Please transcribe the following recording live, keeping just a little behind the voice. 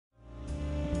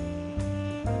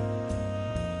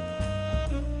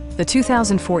the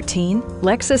 2014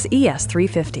 Lexus ES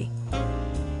 350.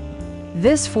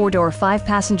 This four-door,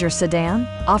 five-passenger sedan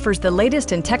offers the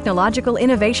latest in technological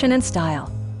innovation and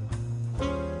style.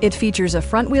 It features a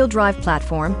front-wheel drive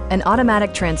platform, an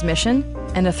automatic transmission,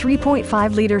 and a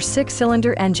 3.5-liter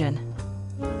six-cylinder engine.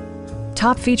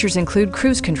 Top features include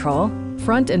cruise control,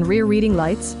 front and rear reading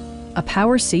lights, a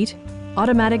power seat,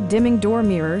 automatic dimming door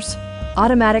mirrors,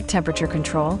 automatic temperature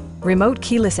control, remote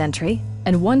keyless entry,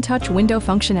 and one-touch window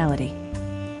functionality.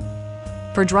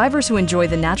 For drivers who enjoy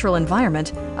the natural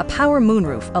environment, a power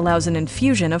moonroof allows an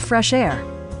infusion of fresh air.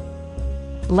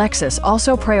 Lexus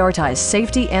also prioritized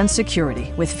safety and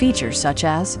security with features such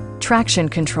as traction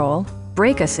control,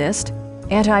 brake assist,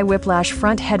 anti-whiplash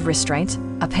front head restraints,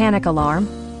 a panic alarm,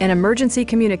 an emergency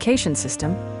communication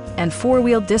system, and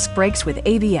four-wheel disc brakes with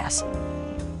ABS.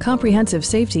 Comprehensive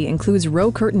safety includes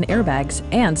row curtain airbags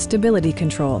and stability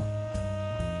control.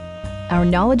 Our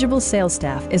knowledgeable sales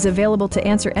staff is available to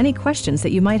answer any questions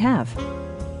that you might have.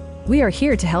 We are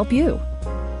here to help you.